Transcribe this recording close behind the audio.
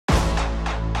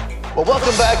Well,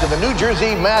 welcome back to the New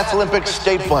Jersey Math Olympics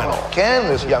State Final. Can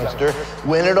this youngster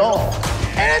win it all?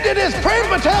 And it is Prem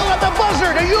Patel at the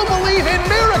buzzer. Do you believe in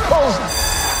miracles?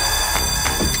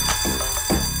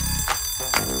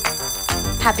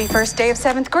 Happy first day of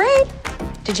 7th grade.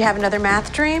 Did you have another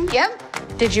math dream?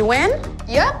 Yep. Did you win?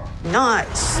 Yep.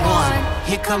 Nice. 1,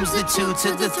 here comes the 2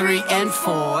 to the 3 and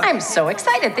 4. I'm so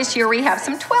excited. This year we have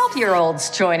some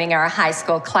 12-year-olds joining our high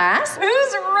school class.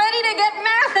 Who's ready to get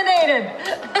mathinated?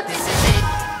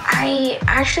 I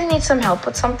actually need some help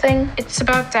with something. It's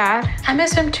about Dad. I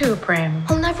miss him too, Prem.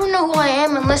 I'll never know who I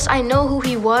am unless I know who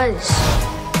he was.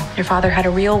 Your father had a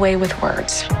real way with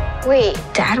words. Wait,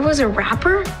 Dad was a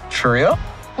rapper? For real?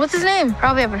 What's his name?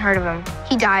 Probably haven't heard of him.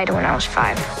 He died when I was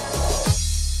 5.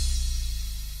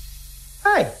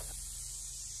 Hi.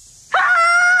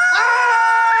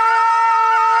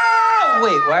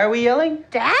 Wait, why are we yelling?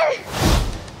 Dad?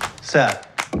 Sup?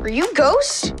 Are you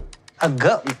Ghost? A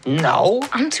No.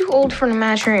 I'm too old for an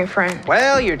imaginary friend.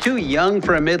 Well, you're too young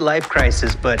for a midlife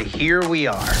crisis, but here we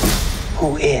are.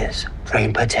 Who is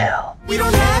Prem Patel? We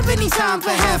don't have any time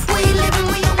for halfway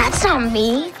living. That's not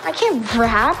me. I can't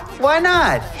rap. Why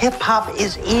not? Hip-hop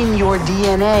is in your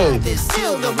DNA. This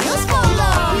till the wheels fall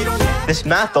off. We don't have This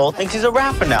math-old thinks he's a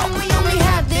rapper now. we only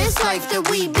have this life that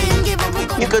we've been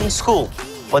given. You're good in school,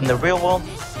 but in the real world,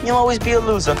 you'll always be a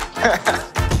loser.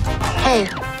 Hey,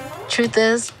 truth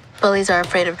is, bullies are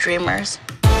afraid of dreamers.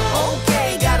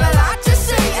 Okay, got a lot to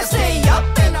say. I stay up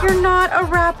and You're not a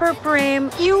rapper, Prem.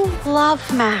 You love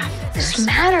math. This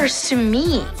matters to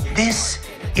me. This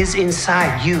is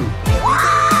inside you.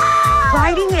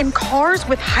 Riding in cars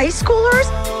with high schoolers?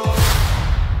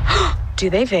 Do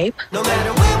they vape? no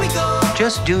matter where we go.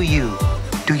 Just do you.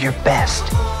 Do your best.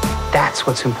 That's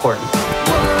what's important.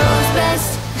 World's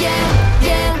best. Yeah,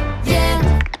 yeah,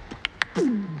 yeah.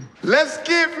 Let's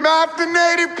get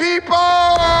mathinated, people!